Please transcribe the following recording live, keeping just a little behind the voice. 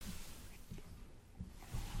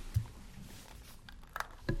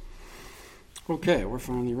Okay, we're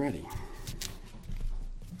finally ready.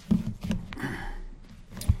 As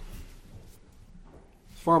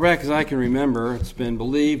far back as I can remember, it's been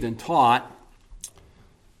believed and taught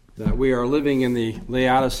that we are living in the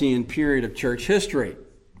Laodicean period of church history,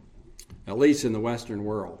 at least in the Western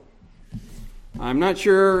world. I'm not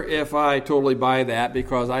sure if I totally buy that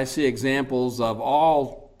because I see examples of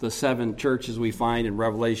all the 7 churches we find in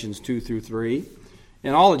Revelations 2 through 3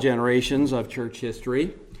 and all the generations of church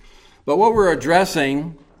history. But what we're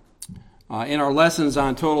addressing in our lessons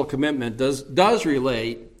on total commitment does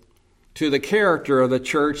relate to the character of the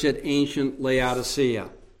church at ancient Laodicea.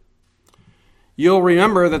 You'll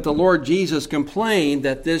remember that the Lord Jesus complained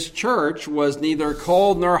that this church was neither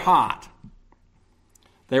cold nor hot.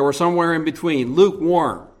 They were somewhere in between,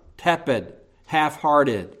 lukewarm, tepid,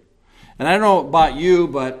 half-hearted. And I don't know about you,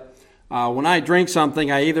 but when I drink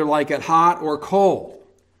something, I either like it hot or cold.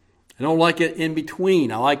 I don't like it in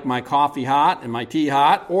between. I like my coffee hot and my tea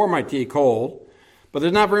hot or my tea cold. But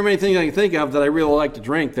there's not very many things I can think of that I really like to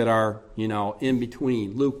drink that are, in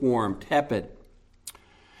between, lukewarm, tepid.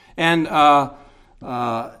 And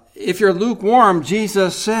if you're lukewarm,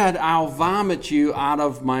 Jesus said, I'll vomit you out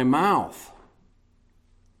of my mouth.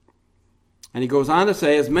 And he goes on to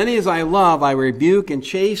say, as many as I love, I rebuke and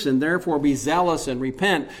chasten, therefore be zealous and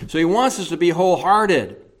repent. So he wants us to be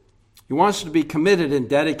wholehearted. He wants us to be committed and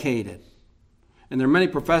dedicated. And there are many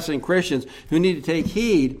professing Christians who need to take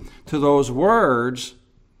heed to those words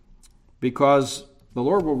because the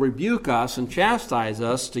Lord will rebuke us and chastise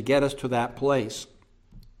us to get us to that place.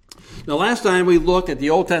 Now, last time we looked at the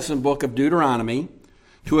Old Testament book of Deuteronomy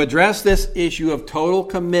to address this issue of total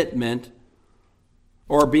commitment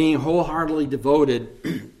or being wholeheartedly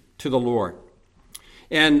devoted to the Lord.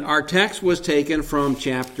 And our text was taken from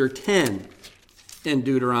chapter 10 in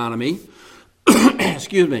Deuteronomy.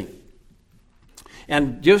 Excuse me.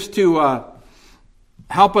 And just to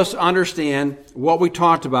help us understand what we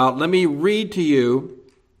talked about, let me read to you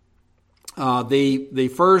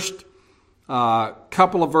the first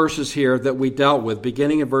couple of verses here that we dealt with,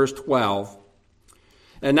 beginning in verse 12.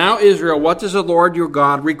 And now, Israel, what does the Lord your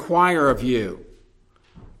God require of you?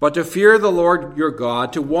 But to fear the Lord your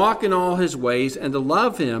God, to walk in all his ways, and to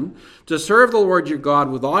love him, to serve the Lord your God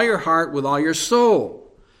with all your heart, with all your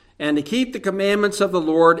soul, and to keep the commandments of the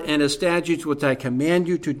Lord and his statutes which I command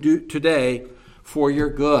you to do today for your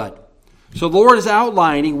good. So the Lord is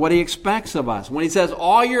outlining what he expects of us. When he says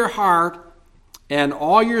all your heart and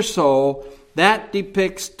all your soul, that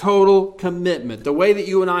depicts total commitment, the way that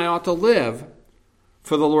you and I ought to live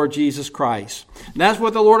for the Lord Jesus Christ. And that's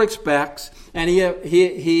what the Lord expects, and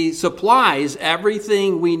he supplies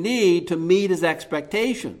everything we need to meet his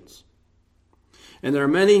expectations. And there are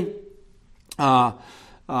many,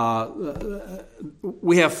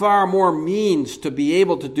 we have far more means to be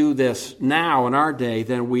able to do this now in our day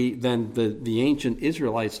than the ancient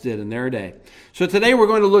Israelites did in their day. So today we're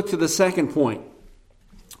going to look to the second point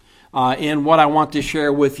in what I want to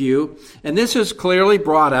share with you. And this is clearly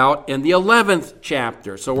brought out in the 11th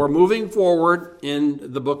chapter. So we're moving forward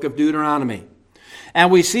in the book of Deuteronomy. And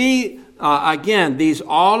we see, again, these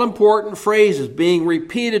all-important phrases being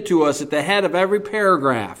repeated to us at the head of every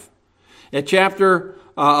paragraph. At chapter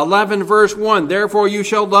 11, verse 1, therefore you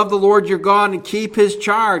shall love the Lord your God and keep his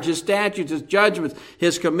charge, his statutes, his judgments,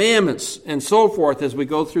 his commandments, and so forth as we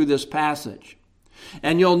go through this passage.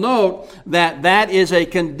 And you'll note that that is a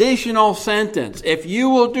conditional sentence. If you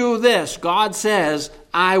will do this, God says,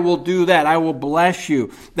 I will do that. I will bless you.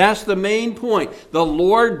 That's the main point. The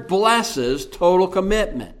Lord blesses total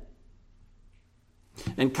commitment.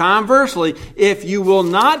 And conversely, if you will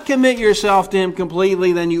not commit yourself to him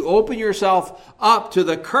completely, then you open yourself up to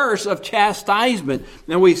the curse of chastisement.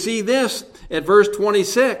 And we see this at verse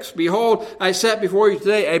 26. Behold, I set before you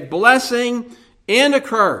today a blessing and a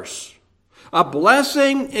curse. A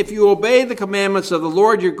blessing if you obey the commandments of the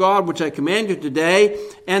Lord your God, which I command you today,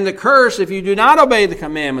 and the curse if you do not obey the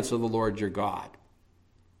commandments of the Lord your God.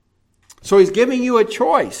 So he's giving you a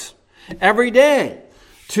choice every day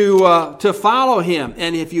to follow him.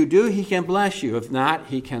 And if you do, he can bless you. If not,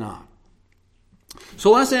 he cannot.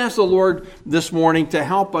 So let's ask the Lord this morning to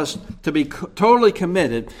help us to be totally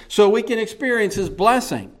committed so we can experience his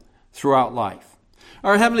blessing throughout life.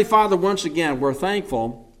 Our Heavenly Father, once again, we're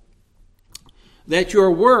thankful that your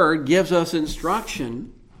word gives us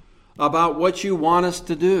instruction about what you want us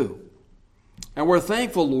to do. And we're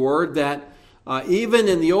thankful, Lord, that even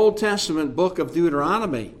in the Old Testament book of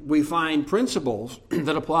Deuteronomy, we find principles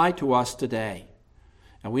that apply to us today.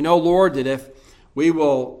 And we know, Lord, that if we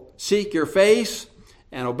will seek your face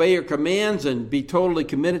and obey your commands and be totally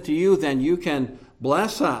committed to you, then you can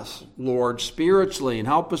bless us, Lord, spiritually and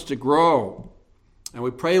help us to grow And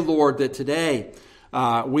we pray, Lord, that today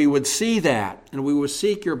we would see that and we would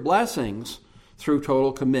seek your blessings through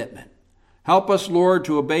total commitment. Help us, Lord,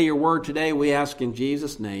 to obey your word today. We ask in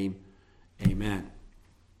Jesus' name, amen.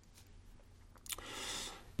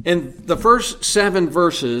 In the first 7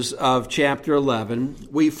 verses of chapter 11,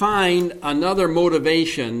 we find another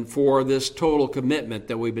motivation for this total commitment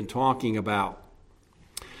that we've been talking about.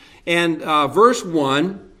 And verse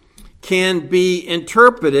 1 can be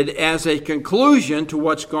interpreted as a conclusion to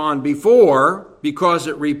what's gone before, because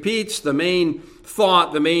it repeats the main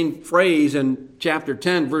thought, the main phrase in chapter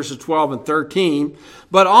 10, verses 12 and 13.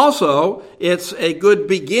 But also, it's a good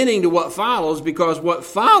beginning to what follows, because what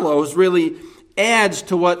follows really adds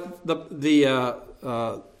to what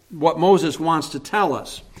what Moses wants to tell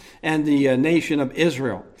us and the nation of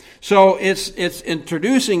Israel. So it's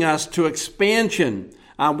introducing us to expansion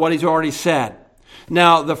on what he's already said.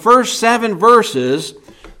 Now, the first 7 verses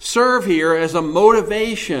serve here as a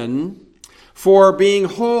motivation for being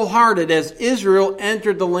wholehearted as Israel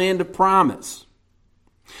entered the land of promise.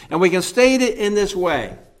 And we can state it in this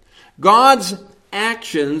way: God's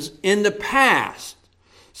actions in the past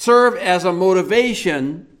serve as a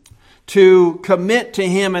motivation to commit to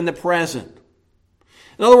him in the present.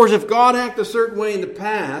 In other words, if God acted a certain way in the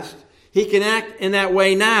past, he can act in that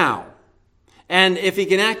way now. And if he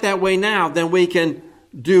can act that way now, then we can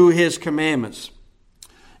do his commandments.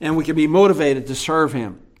 And we can be motivated to serve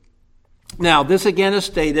him. Now, this again is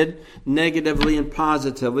stated negatively and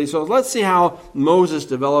positively. So let's see how Moses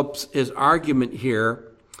develops his argument here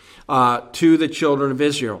to the children of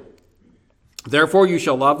Israel. Therefore you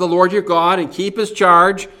shall love the Lord your God and keep his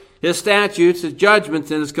charge, his statutes, his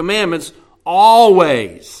judgments, and his commandments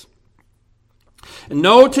always. And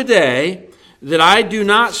know today that I do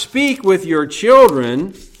not speak with your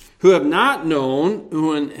children who have not known,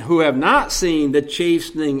 who have not seen the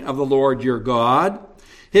chastening of the Lord your God,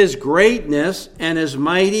 his greatness and his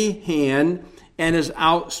mighty hand and his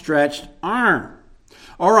outstretched arm.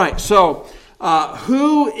 All right, so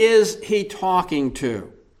who is he talking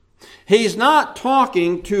to? He's not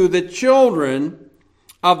talking to the children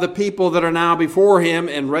of the people that are now before him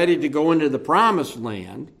and ready to go into the promised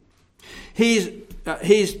land. He's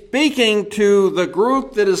speaking to the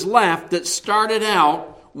group that is left that started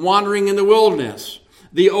out wandering in the wilderness,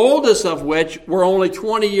 the oldest of which were only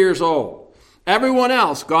 20 years old. Everyone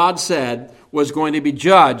else, God said, was going to be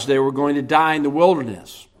judged. They were going to die in the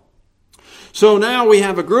wilderness. So now we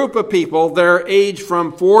have a group of people, they're aged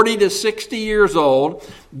from 40 to 60 years old.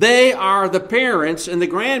 They are the parents and the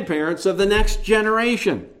grandparents of the next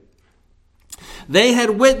generation. They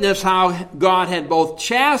had witnessed how God had both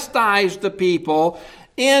chastised the people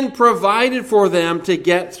and provided for them to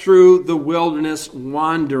get through the wilderness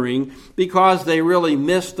wandering because they really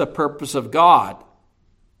missed the purpose of God.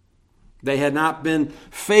 They had not been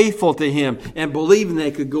faithful to him and believing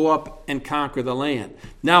they could go up and conquer the land.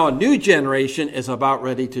 Now a new generation is about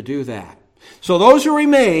ready to do that. So those who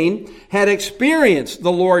remain had experienced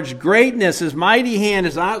the Lord's greatness, his mighty hand,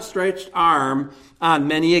 his outstretched arm on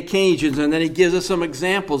many occasions. And then he gives us some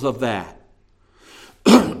examples of that.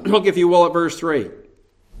 Look, if you will, at verse 3.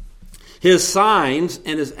 His signs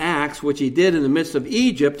and his acts, which he did in the midst of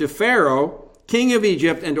Egypt, to Pharaoh, king of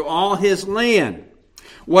Egypt, and to all his land.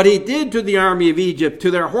 What he did to the army of Egypt,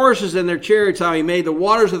 to their horses and their chariots, how he made the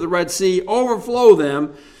waters of the Red Sea overflow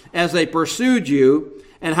them as they pursued you,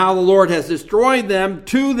 and how the Lord has destroyed them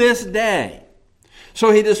to this day.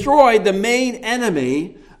 So he destroyed the main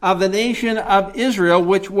enemy of the nation of Israel,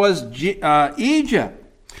 which was Egypt.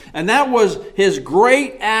 And that was his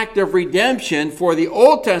great act of redemption for the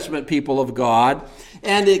Old Testament people of God.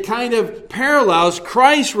 And it kind of parallels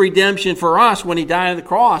Christ's redemption for us when he died on the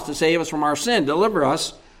cross to save us from our sin, deliver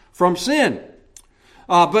us from sin.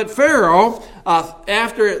 But Pharaoh,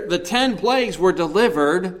 after the 10 plagues were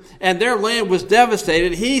delivered and their land was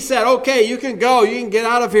devastated, he said, okay, you can go, you can get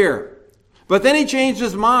out of here. But then he changed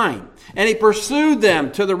his mind. And he pursued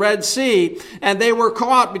them to the Red Sea, and they were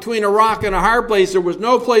caught between a rock and a hard place. There was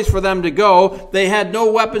no place for them to go. They had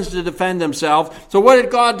no weapons to defend themselves. So what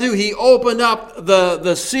did God do? He opened up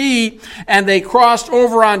the sea, and they crossed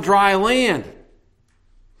over on dry land.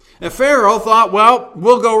 And Pharaoh thought, well,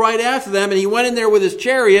 we'll go right after them. And he went in there with his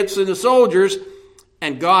chariots and the soldiers,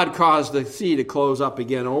 and God caused the sea to close up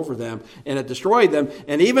again over them, and it destroyed them.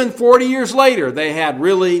 And even 40 years later, they had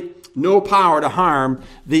really no power to harm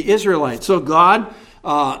the Israelites. So God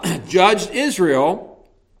judged Israel.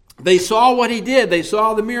 They saw what he did. They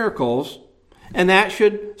saw the miracles. And that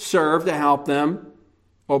should serve to help them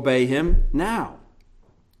obey him now.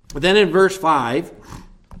 But then in verse 5,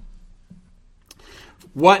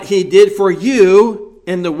 what he did for you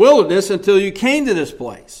in the wilderness until you came to this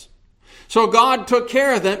place. So God took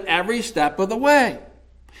care of them every step of the way.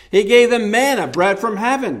 He gave them manna, bread from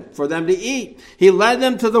heaven, for them to eat. He led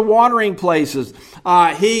them to the watering places.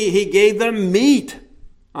 He gave them meat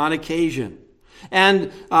on occasion.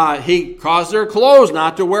 And he caused their clothes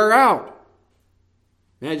not to wear out.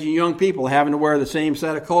 Imagine young people having to wear the same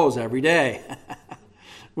set of clothes every day.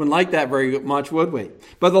 Wouldn't like that very much, would we?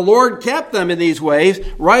 But the Lord kept them in these ways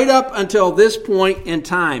right up until this point in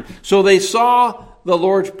time. So they saw the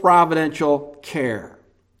Lord's providential care.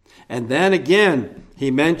 And then again,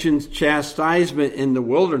 he mentions chastisement in the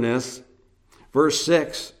wilderness. Verse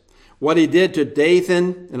 6, what he did to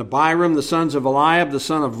Dathan and Abiram, the sons of Eliab, the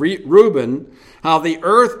son of Reuben, how the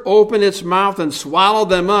earth opened its mouth and swallowed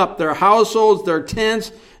them up, their households, their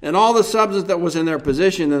tents, and all the substance that was in their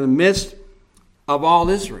possession in the midst of all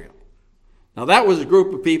Israel. Now that was a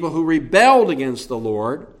group of people who rebelled against the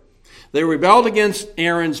Lord. They rebelled against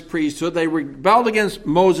Aaron's priesthood. They rebelled against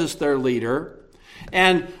Moses, their leader.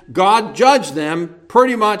 And God judged them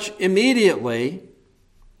pretty much immediately.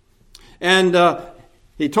 And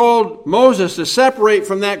he told Moses to separate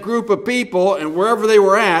from that group of people, and wherever they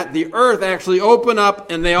were at, the earth actually opened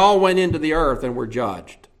up and they all went into the earth and were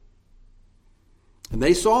judged. And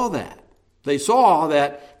they saw that. They saw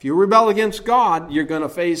that if you rebel against God, you're going to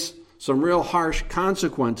face some real harsh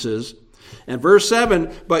consequences. And verse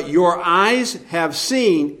 7, but your eyes have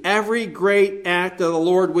seen every great act of the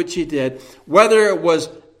Lord which he did, whether it was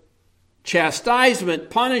chastisement,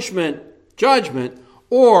 punishment, judgment,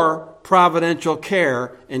 or providential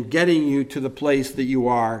care in getting you to the place that you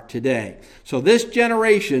are today. So this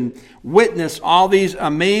generation witnessed all these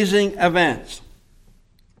amazing events.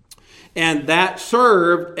 And that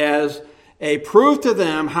served as a proof to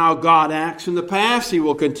them how God acts in the past. He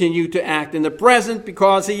will continue to act in the present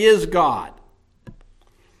because he is God.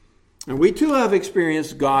 And we too have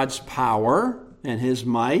experienced God's power and his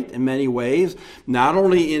might in many ways, not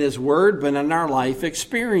only in his word, but in our life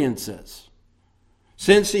experiences.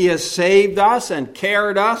 Since he has saved us and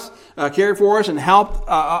cared for us and helped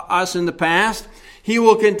us in the past, he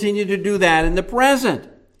will continue to do that in the present.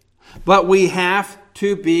 But we have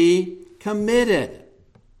to be committed.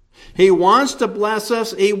 He wants to bless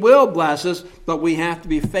us. He will bless us, but we have to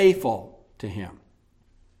be faithful to him.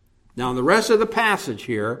 Now, in the rest of the passage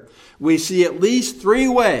here, we see at least 3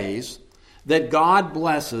 ways that God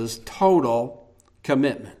blesses total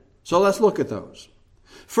commitment. So let's look at those.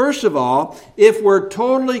 First of all, if we're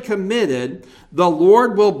totally committed, the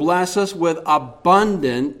Lord will bless us with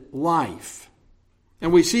abundant life.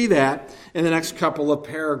 And we see that in the next couple of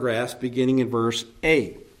paragraphs, beginning in verse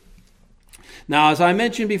 8. Now, as I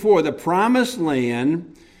mentioned before, the promised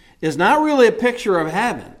land is not really a picture of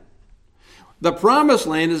heaven. The promised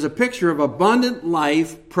land is a picture of abundant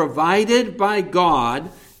life provided by God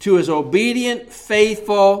to his obedient,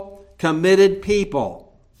 faithful, committed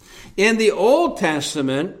people. In the Old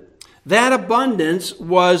Testament, that abundance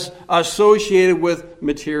was associated with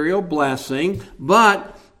material blessing,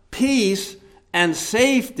 but peace and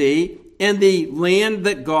safety in the land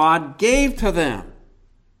that God gave to them.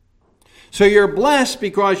 So you're blessed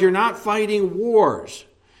because you're not fighting wars.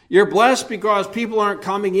 You're blessed because people aren't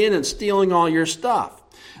coming in and stealing all your stuff.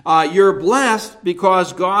 You're blessed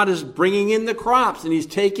because God is bringing in the crops and he's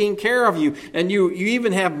taking care of you. And you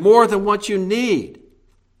even have more than what you need.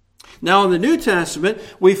 Now in the New Testament,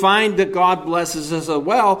 we find that God blesses us as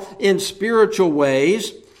well in spiritual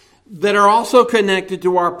ways that are also connected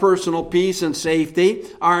to our personal peace and safety,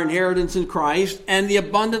 our inheritance in Christ, and the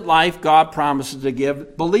abundant life God promises to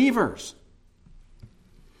give believers.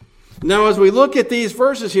 Now, as we look at these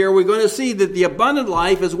verses here, we're going to see that the abundant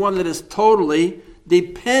life is one that is totally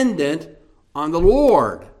dependent on the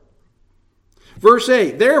Lord. Verse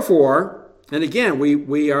 8, therefore, and again,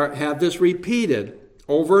 we have this repeated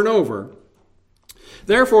over and over,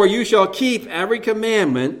 therefore you shall keep every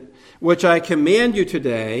commandment which I command you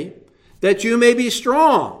today, that you may be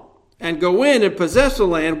strong, and go in and possess the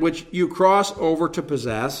land which you cross over to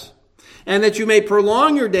possess, and that you may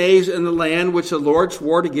prolong your days in the land which the Lord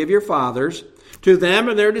swore to give your fathers, to them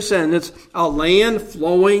and their descendants, a land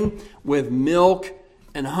flowing with milk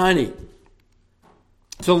and honey.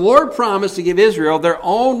 So the Lord promised to give Israel their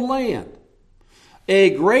own land,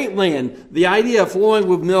 a great land. The idea of flowing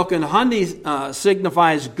with milk and honey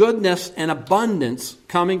signifies goodness and abundance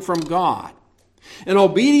coming from God. And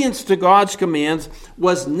obedience to God's commands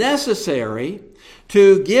was necessary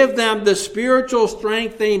to give them the spiritual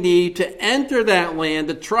strength they need to enter that land,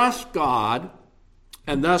 to trust God,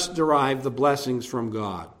 and thus derive the blessings from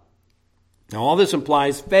God. Now, all this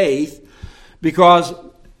implies faith because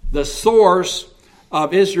the source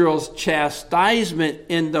of Israel's chastisement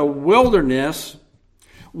in the wilderness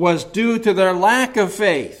was due to their lack of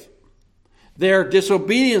faith, their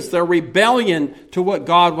disobedience, their rebellion to what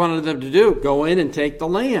God wanted them to do, go in and take the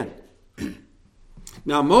land.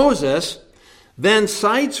 Now Moses then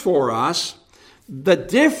cites for us the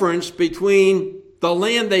difference between the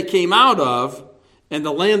land they came out of and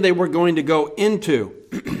the land they were going to go into.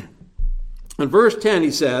 In verse 10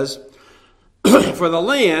 he says, "For the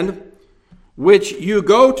land which you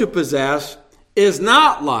go to possess is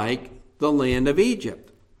not like the land of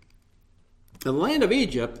Egypt." The land of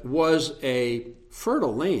Egypt was a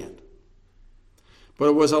fertile land, but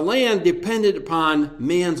it was a land dependent upon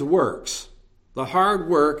man's works, the hard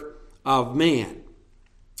work of man.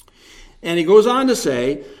 And he goes on to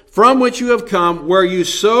say, "From which you have come, where you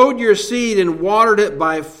sowed your seed and watered it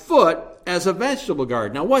by foot as a vegetable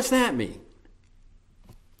garden." Now, what's that mean?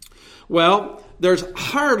 Well, there's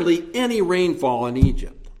hardly any rainfall in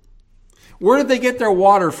Egypt. Where did they get their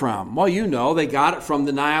water from? Well, you know, they got it from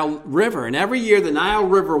the Nile River. And every year the Nile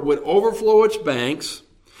River would overflow its banks.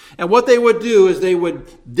 And what they would do is they would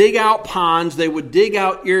dig out ponds, they would dig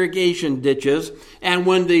out irrigation ditches, and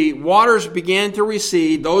when the waters began to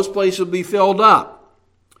recede, those places would be filled up.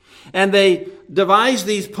 And they devised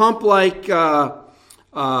these pump-like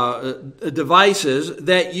devices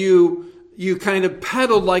that you kind of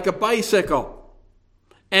pedaled like a bicycle.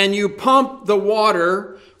 And you pump the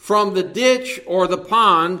water from the ditch or the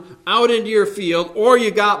pond out into your field, or you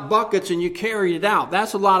got buckets and you carried it out.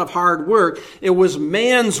 That's a lot of hard work. It was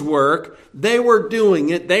man's work. They were doing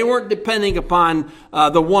it. They weren't depending upon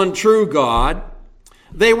the one true God.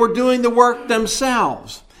 They were doing the work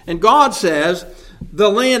themselves. And God says, the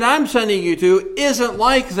land I'm sending you to isn't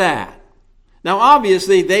like that. Now,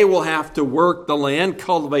 obviously, they will have to work the land,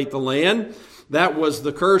 cultivate the land. That was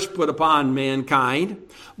the curse put upon mankind.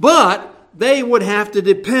 But they would have to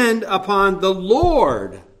depend upon the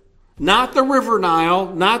Lord, not the river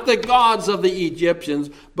Nile, not the gods of the Egyptians,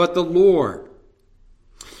 but the Lord.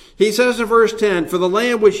 He says in verse 10, "For the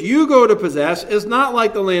land which you go to possess is not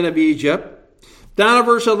like the land of Egypt." Down to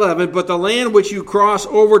verse 11, "But the land which you cross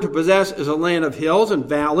over to possess is a land of hills and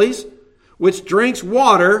valleys, which drinks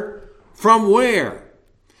water from" where?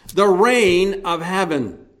 The rain of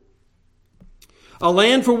heaven. "A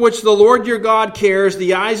land for which the Lord your God cares.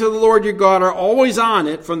 The eyes of the Lord your God are always on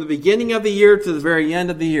it, from the beginning of the year to the very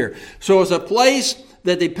end of the year." So it's a place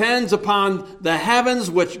that depends upon the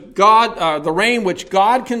heavens, which God, the rain which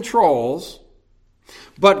God controls.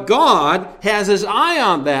 But God has his eye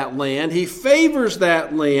on that land. He favors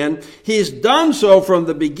that land. He's done so from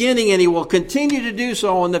the beginning, and he will continue to do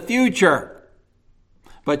so in the future.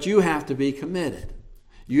 But you have to be committed.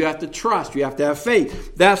 You have to trust. You have to have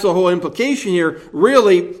faith. That's the whole implication here,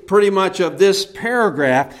 really, pretty much of this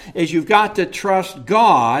paragraph, is you've got to trust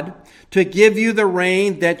God to give you the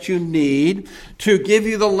rain that you need, to give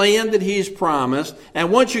you the land that he's promised.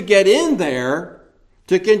 And once you get in there,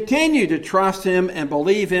 to continue to trust him and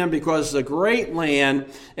believe him, because it's a great land,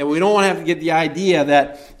 and we don't want to have to get the idea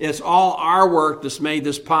that it's all our work that's made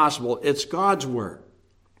this possible. It's God's work.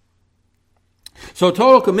 So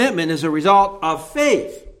total commitment is a result of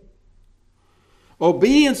faith.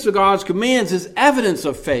 Obedience to God's commands is evidence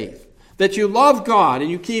of faith, that you love God and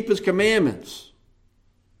you keep his commandments.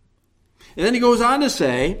 And then he goes on to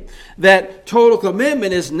say that total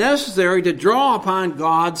commitment is necessary to draw upon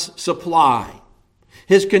God's supply,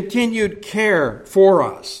 his continued care for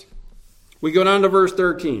us. We go down to verse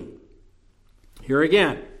 13. Here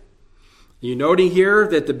again, you noting here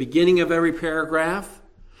that at the beginning of every paragraph,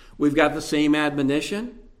 we've got the same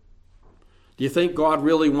admonition. Do you think God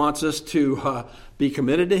really wants us to be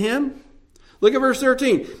committed to him? Look at verse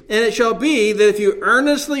 13. "And it shall be that if you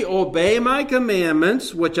earnestly obey my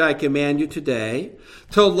commandments, which I command you today,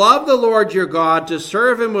 to love the Lord your God, to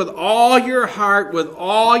serve him with all your heart, with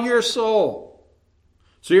all your soul."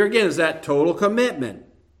 So here again is that total commitment,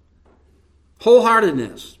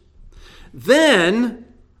 wholeheartedness. "Then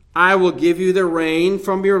I will give you the rain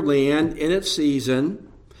from your land in its season,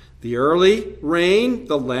 the early rain,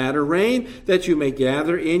 the latter rain, that you may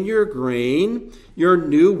gather in your grain, your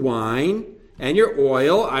new wine, and your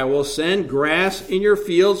oil. I will send grass in your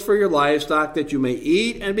fields for your livestock, that you may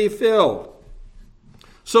eat and be filled."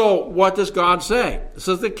 So what does God say? This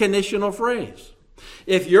is the conditional phrase.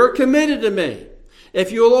 If you're committed to me,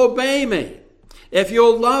 if you'll obey me, if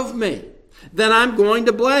you'll love me, then I'm going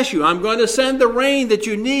to bless you. I'm going to send the rain that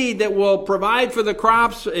you need that will provide for the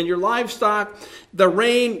crops and your livestock. The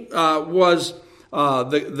rain was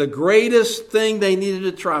the greatest thing they needed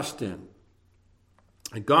to trust in.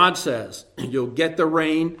 And God says, you'll get the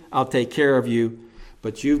rain, I'll take care of you,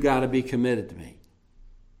 but you've got to be committed to me.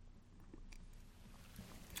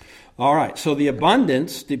 All right, so the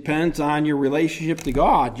abundance depends on your relationship to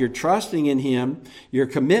God, your trusting in Him, your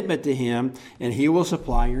commitment to Him, and He will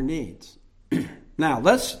supply your needs. Now,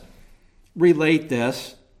 let's relate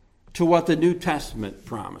this to what the New Testament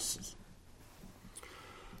promises.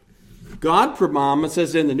 God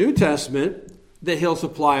promises in the New Testament that He'll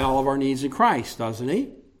supply all of our needs in Christ, doesn't He?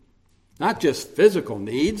 Not just physical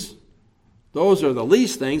needs. Those are the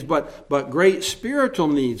least things, but great spiritual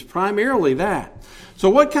needs, primarily that. So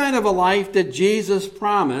what kind of a life did Jesus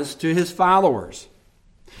promise to His followers?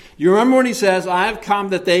 You remember when He says, I have come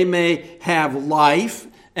that they may have life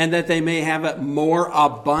and that they may have it more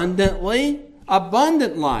abundantly?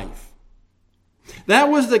 Abundant life. That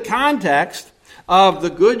was the context of the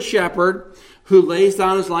Good Shepherd who lays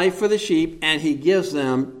down his life for the sheep, and He gives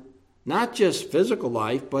them not just physical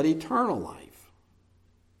life, but eternal life.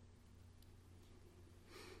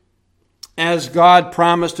 As God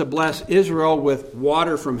promised to bless Israel with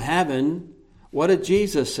water from heaven, what did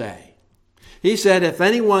Jesus say? He said, if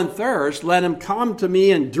anyone thirsts, let him come to me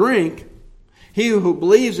and drink. He who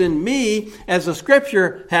believes in me, as the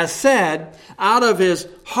Scripture has said, out of his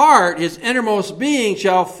heart, his innermost being,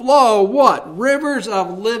 shall flow what? Rivers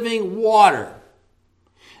of living water.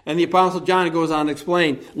 And the Apostle John goes on to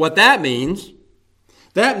explain what that means.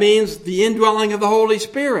 That means the indwelling of the Holy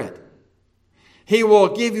Spirit. He will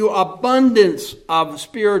give you abundance of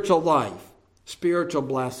spiritual life, spiritual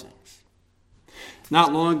blessings.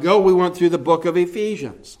 Not long ago, we went through the book of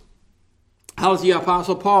Ephesians. How does the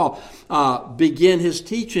Apostle Paul begin his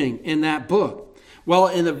teaching in that book? Well,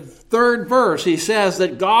 in the 3rd verse, he says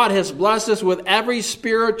that God has blessed us with every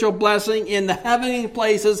spiritual blessing in the heavenly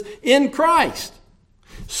places in Christ.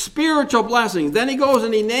 Spiritual blessings. Then he goes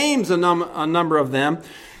and he names a number of them.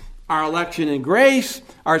 Our election in grace,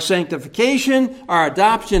 our sanctification, our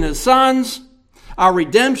adoption as sons, our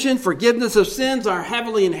redemption, forgiveness of sins, our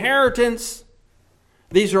heavenly inheritance.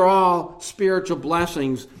 These are all spiritual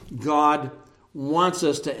blessings God wants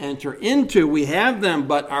us to enter into. We have them,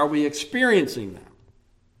 but are we experiencing them?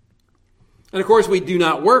 And of course, we do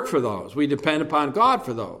not work for those. We depend upon God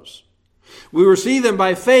for those. We receive them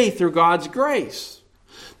by faith through God's grace.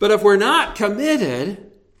 But if we're not committed,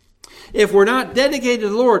 if we're not dedicated to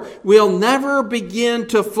the Lord, we'll never begin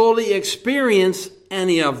to fully experience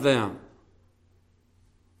any of them.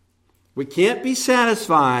 We can't be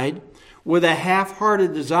satisfied with a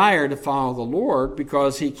half-hearted desire to follow the Lord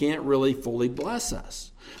because He can't really fully bless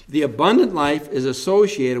us. The abundant life is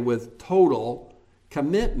associated with total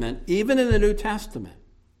commitment, even in the New Testament.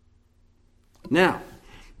 Now,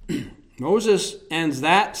 Moses ends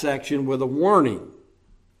that section with a warning.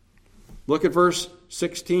 Look at verse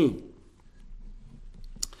 16.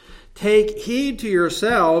 Take heed to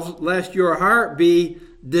yourselves, lest your heart be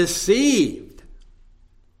deceived,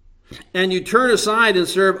 and you turn aside and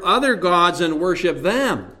serve other gods and worship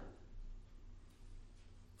them.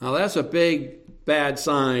 Now that's a big, bad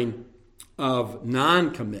sign of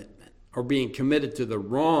non-commitment, or being committed to the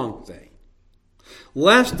wrong thing.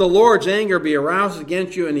 Lest the Lord's anger be aroused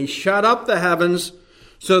against you, and He shut up the heavens,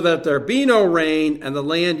 so that there be no rain, and the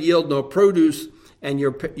land yield no produce, and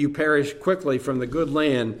you perish quickly from the good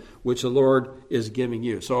land which the Lord is giving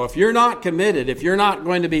you. So if you're not committed, if you're not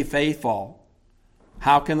going to be faithful,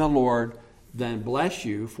 how can the Lord then bless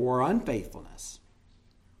you for unfaithfulness?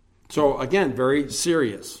 So again, very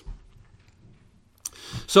serious.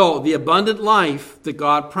 So the abundant life that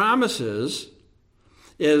God promises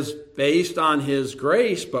is based on His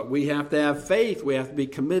grace, but we have to have faith. We have to be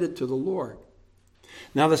committed to the Lord.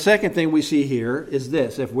 Now, the second thing we see here is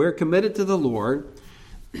this. If we're committed to the Lord,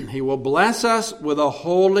 He will bless us with a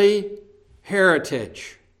holy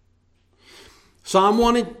heritage. Psalm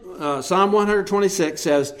 126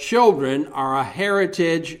 says, children are a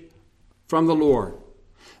heritage from the Lord.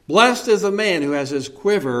 Blessed is the man who has his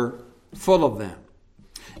quiver full of them.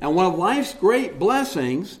 And one of life's great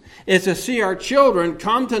blessings is to see our children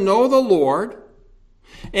come to know the Lord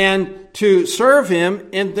and to serve Him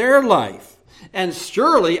in their life. And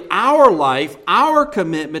surely our life, our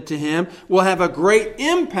commitment to Him will have a great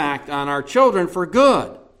impact on our children for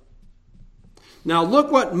good. Now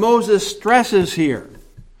look what Moses stresses here,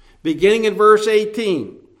 beginning in verse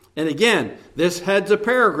 18. And again, this heads a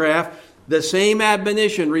paragraph, the same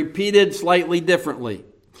admonition repeated slightly differently.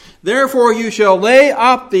 Therefore you shall lay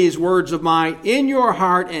up these words of mine in your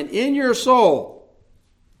heart and in your soul.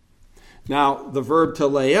 Now the verb to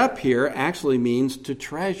lay up here actually means to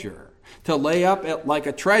treasure. To lay up like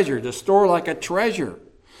a treasure, to store like a treasure.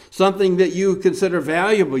 Something that you consider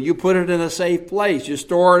valuable. You put it in a safe place. You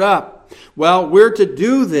store it up. Well, we're to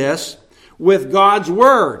do this with God's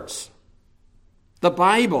words. The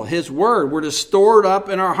Bible, His Word, we're to store it up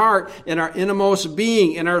in our heart, in our innermost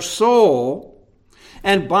being, in our soul,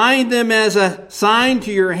 and bind them as a sign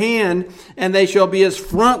to your hand, and they shall be as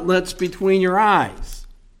frontlets between your eyes.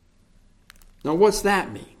 Now, what's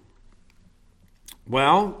that mean?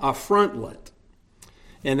 Well, a frontlet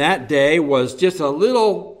in that day was just a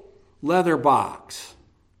little leather box.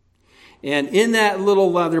 And in that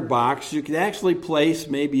little leather box, you could actually place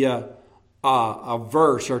maybe a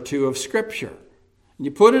verse or two of Scripture. You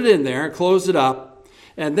put it in there, close it up,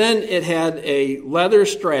 and then it had a leather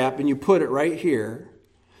strap, and you put it right here,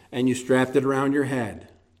 and you strapped it around your head.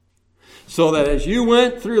 So that as you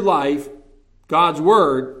went through life, God's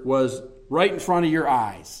Word was right in front of your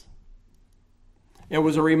eyes. It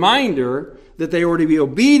was a reminder that they were to be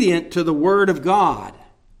obedient to the Word of God.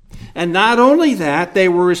 And not only that, they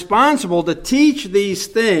were responsible to teach these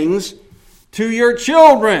things to your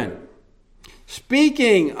children.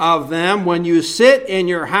 Speaking of them when you sit in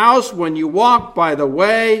your house, when you walk by the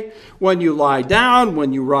way, when you lie down,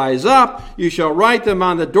 when you rise up, you shall write them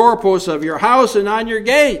on the doorposts of your house and on your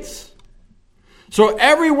gates. So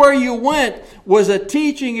everywhere you went was a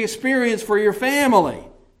teaching experience for your family.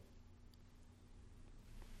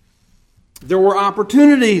 There were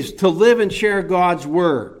opportunities to live and share God's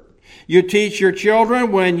Word. You teach your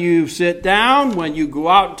children when you sit down, when you go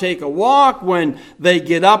out and take a walk, when they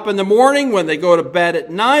get up in the morning, when they go to bed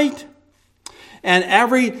at night. And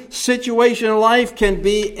every situation in life can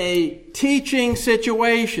be a teaching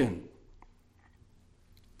situation.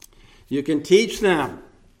 You can teach them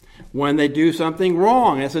when they do something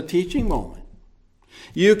wrong. That's a teaching moment.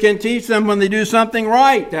 You can teach them when they do something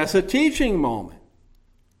right. That's a teaching moment.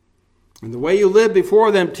 And the way you live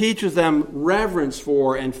before them teaches them reverence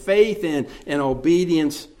for and faith in and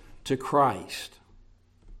obedience to Christ.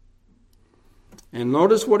 And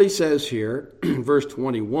notice what he says here in verse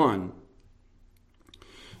 21.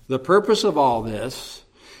 The purpose of all this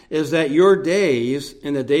is that your days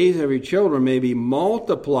and the days of your children may be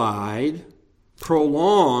multiplied,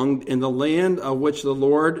 prolonged in the land of which the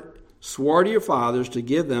Lord swore to your fathers to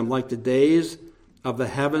give them, like the days of the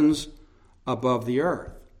heavens above the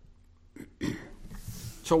earth.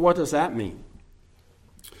 So what does that mean?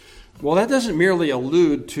 Well, that doesn't merely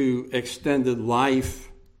allude to extended life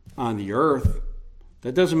on the earth.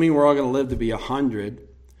 That doesn't mean we're all going to live to be 100.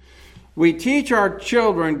 We teach our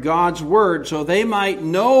children God's Word so they might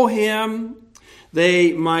know Him,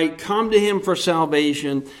 they might come to Him for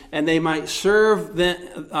salvation, and they might serve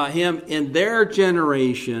Him in their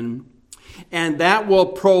generation, and that will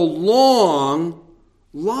prolong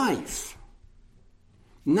life.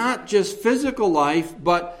 Not just physical life,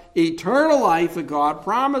 but eternal life that God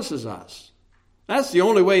promises us. That's the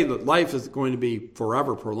only way that life is going to be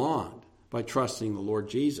forever prolonged, by trusting the Lord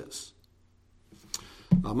Jesus.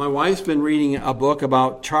 My wife's been reading a book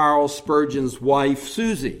about Charles Spurgeon's wife,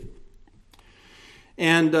 Susie.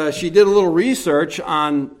 And she did a little research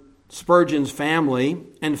on Spurgeon's family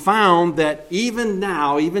and found that even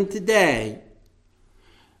now, even today,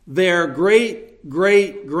 their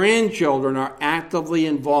great-great-grandchildren are actively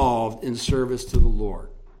involved in service to the Lord.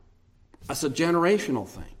 That's a generational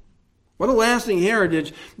thing. What a lasting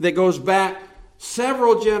heritage that goes back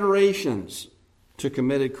several generations to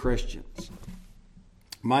committed Christians.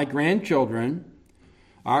 My grandchildren,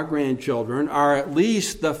 our grandchildren, are at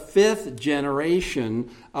least the 5th generation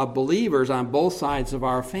of believers on both sides of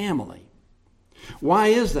our family. Why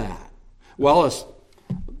is that? Well, it's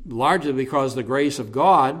largely because the grace of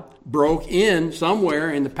God broke in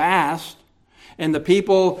somewhere in the past, and the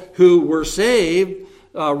people who were saved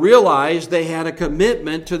realized they had a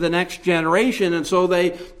commitment to the next generation, and so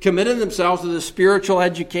they committed themselves to the spiritual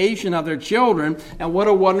education of their children. And what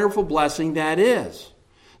a wonderful blessing that is,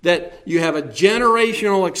 that you have a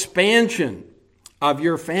generational expansion of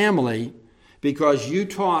your family because you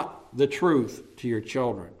taught the truth to your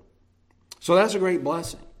children. So that's a great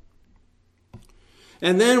blessing.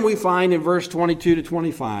 And then we find in verse 22 to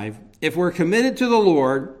 25, if we're committed to the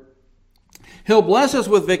Lord, He'll bless us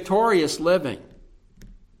with victorious living.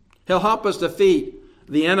 He'll help us defeat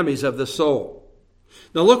the enemies of the soul.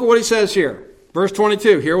 Now look at what he says here. Verse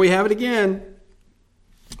 22, here we have it again.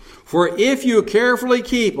 For if you carefully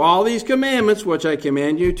keep all these commandments, which I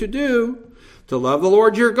command you to do, to love the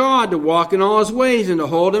Lord your God, to walk in all His ways, and to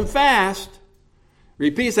hold Him fast.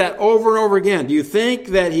 Repeats that over and over again. Do you think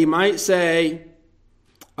that he might say,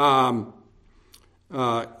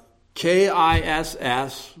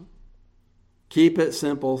 KISS, keep it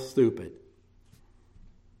simple, stupid?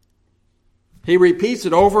 He repeats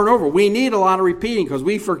it over and over. We need a lot of repeating because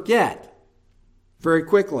we forget very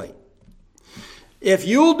quickly. If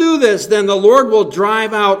you'll do this, then the Lord will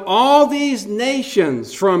drive out all these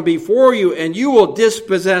nations from before you, and you will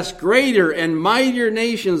dispossess greater and mightier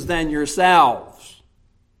nations than yourselves.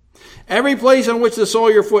 Every place on which the sole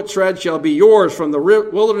of your foot treads shall be yours, from the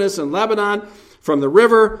wilderness in Lebanon, from the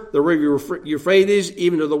river Euphrates,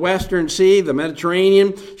 even to the western sea, the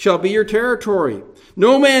Mediterranean, shall be your territory.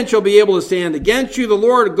 No man shall be able to stand against you. The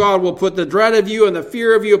Lord God will put the dread of you and the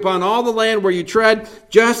fear of you upon all the land where you tread,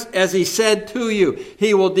 just as he said to you.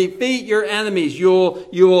 He will defeat your enemies. You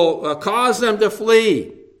will cause them to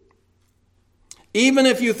flee. Even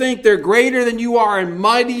if you think they're greater than you are and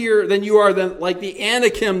mightier than you are, like the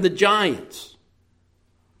Anakim, the giants,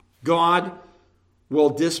 God will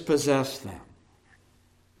dispossess them.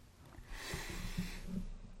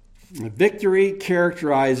 Victory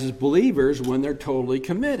characterizes believers when they're totally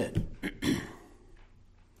committed.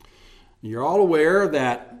 You're all aware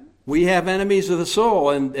that we have enemies of the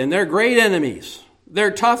soul, and they're great enemies. They're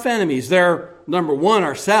tough enemies. They're, number one,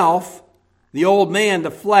 ourself, the old man,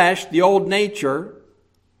 the flesh, the old nature,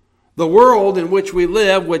 the world in which we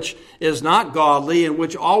live, which is not godly and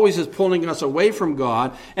which always is pulling us away from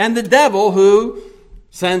God, and the devil who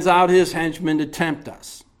sends out his henchmen to tempt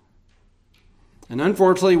us. And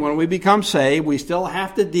unfortunately, when we become saved, we still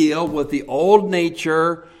have to deal with the old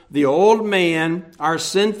nature, the old man, our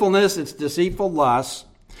sinfulness, its deceitful lusts.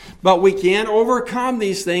 But we can overcome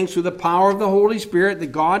these things through the power of the Holy Spirit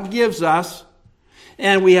that God gives us.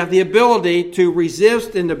 And we have the ability to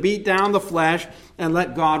resist and to beat down the flesh and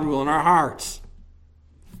let God rule in our hearts.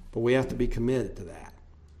 But we have to be committed to that.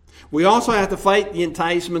 We also have to fight the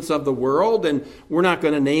enticements of the world, and we're not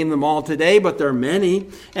going to name them all today, but there are many.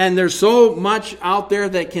 And there's so much out there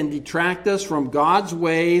that can detract us from God's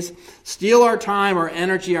ways, steal our time, our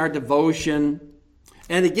energy, our devotion.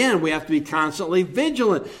 And again, we have to be constantly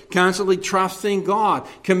vigilant, constantly trusting God,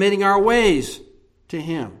 committing our ways to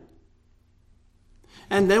Him.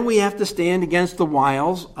 And then we have to stand against the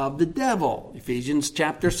wiles of the devil. Ephesians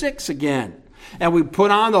chapter 6 again. And we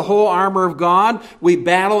put on the whole armor of God. We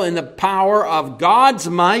battle in the power of God's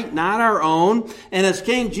might, not our own. And as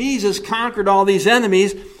King Jesus conquered all these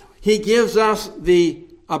enemies, He gives us the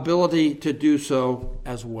ability to do so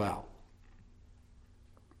as well.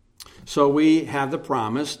 So we have the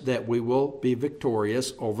promise that we will be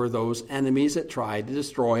victorious over those enemies that try to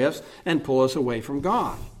destroy us and pull us away from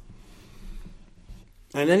God.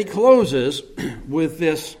 And then he closes with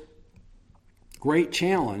this great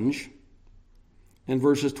challenge in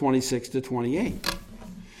verses 26 to 28.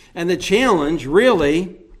 And the challenge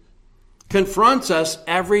really confronts us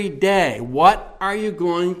every day. What are you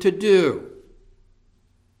going to do?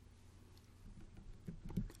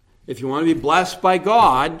 If you want to be blessed by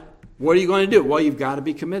God, what are you going to do? Well, you've got to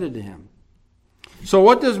be committed to Him. So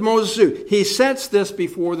what does Moses do? He sets this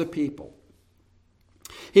before the people.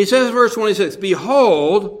 He says in verse 26,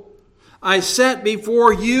 "Behold, I set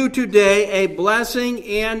before you today a blessing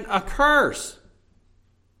and a curse."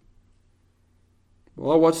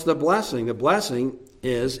 Well, what's the blessing? The blessing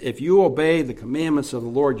is if you obey the commandments of the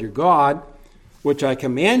Lord your God, which I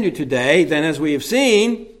command you today, then as we have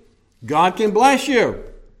seen, God can bless you.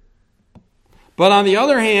 But on the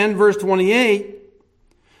other hand, verse 28,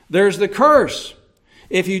 there's the curse.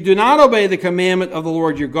 If you do not obey the commandment of the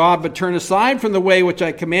Lord your God, but turn aside from the way which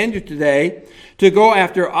I command you today, to go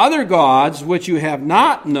after other gods which you have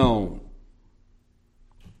not known.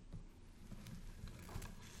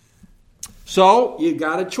 So, you've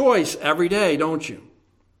got a choice every day, don't you?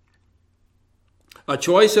 A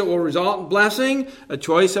choice that will result in blessing, a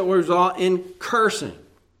choice that will result in cursing.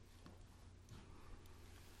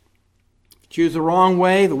 Choose the wrong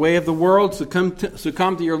way, the way of the world, succumb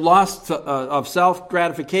to your lusts of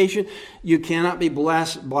self-gratification. You cannot be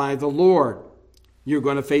blessed by the Lord. You're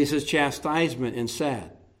going to face His chastisement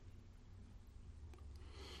instead.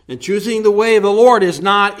 And choosing the way of the Lord is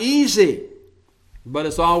not easy, but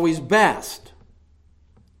it's always best.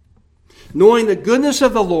 Knowing the goodness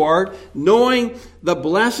of the Lord, knowing the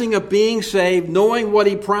blessing of being saved, knowing what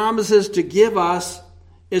He promises to give us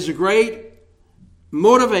is a great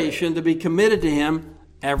motivation to be committed to Him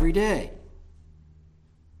every day.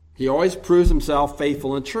 He always proves Himself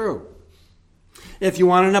faithful and true. If you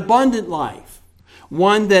want an abundant life,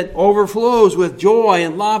 one that overflows with joy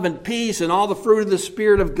and love and peace and all the fruit of the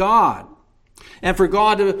Spirit of God, and for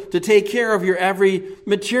God to take care of your every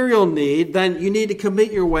material need, then you need to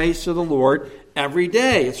commit your ways to the Lord every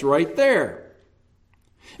day. It's right there.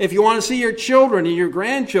 If you want to see your children and your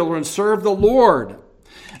grandchildren serve the Lord,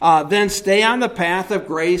 then stay on the path of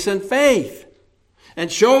grace and faith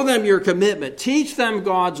and show them your commitment. Teach them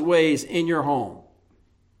God's ways in your home.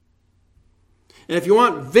 And if you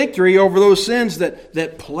want victory over those sins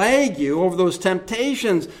that plague you, over those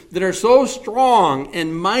temptations that are so strong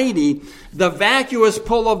and mighty, the vacuous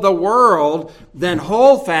pull of the world, then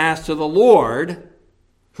hold fast to the Lord,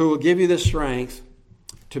 who will give you the strength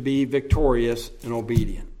to be victorious and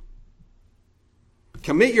obedient.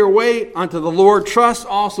 Commit your way unto the Lord, trust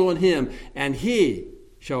also in him, and he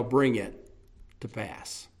shall bring it to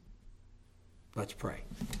pass. Let's pray.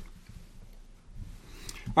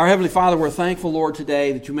 Our Heavenly Father, we're thankful, Lord,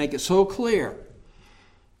 today that you make it so clear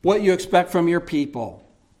what you expect from your people.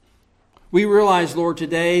 We realize, Lord,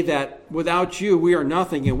 today that without you, we are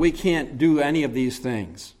nothing and we can't do any of these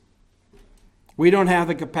things. We don't have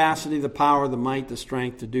the capacity, the power, the might, the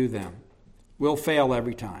strength to do them. We'll fail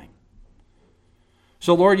every time.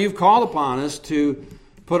 So, Lord, you've called upon us to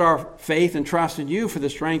put our faith and trust in you for the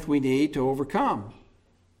strength we need to overcome.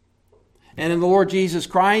 And in the Lord Jesus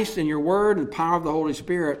Christ and your word and power of the Holy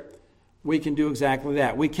Spirit, we can do exactly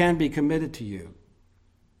that. We can be committed to you.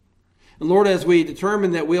 And Lord, as we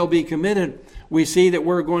determine that we'll be committed, we see that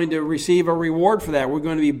we're going to receive a reward for that. We're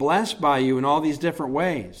going to be blessed by you in all these different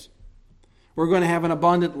ways. We're going to have an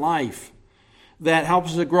abundant life that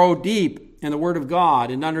helps us to grow deep in the Word of God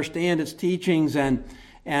and understand its teachings and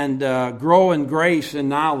grow in grace and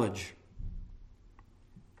knowledge.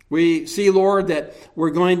 We see, Lord, that we're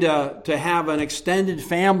going to have an extended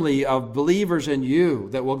family of believers in you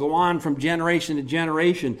that will go on from generation to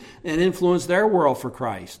generation and influence their world for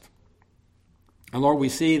Christ. And Lord, we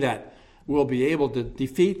see that we'll be able to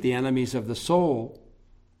defeat the enemies of the soul,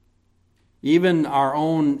 even our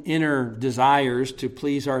own inner desires to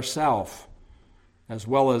please ourselves, as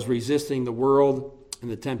well as resisting the world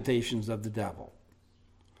and the temptations of the devil.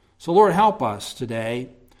 So, Lord, help us today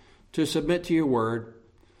to submit to your word.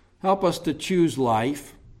 Help us to choose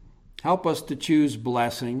life. Help us to choose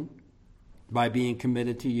blessing by being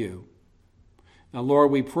committed to you. Now,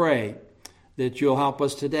 Lord, we pray that you'll help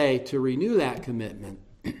us today to renew that commitment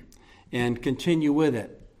and continue with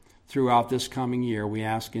it throughout this coming year. We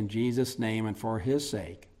ask in Jesus' name and for his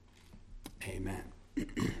sake. Amen.